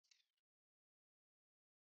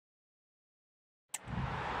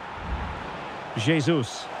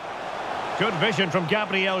Jesus. Good vision from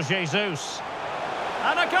Gabriel Jesus.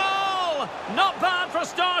 And a goal! Not bad for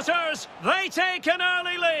starters. They take an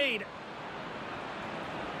early lead.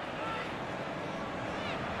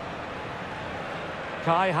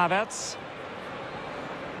 Kai Havertz.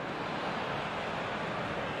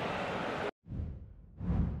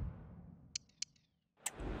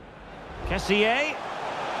 Kessié.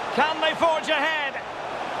 Can they forge ahead?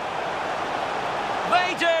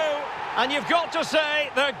 They do. And you've got to say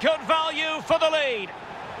they're good value for the lead.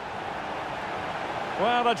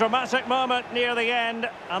 Well, a dramatic moment near the end,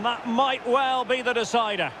 and that might well be the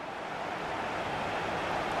decider.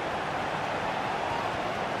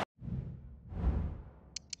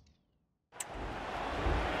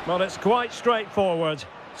 Well, it's quite straightforward.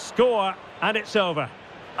 Score, and it's over.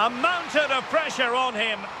 A mountain of pressure on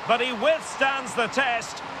him, but he withstands the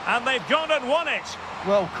test, and they've gone and won it.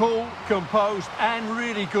 Well, cool, composed, and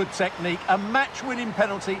really good technique. A match-winning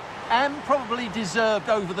penalty, and probably deserved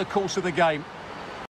over the course of the game.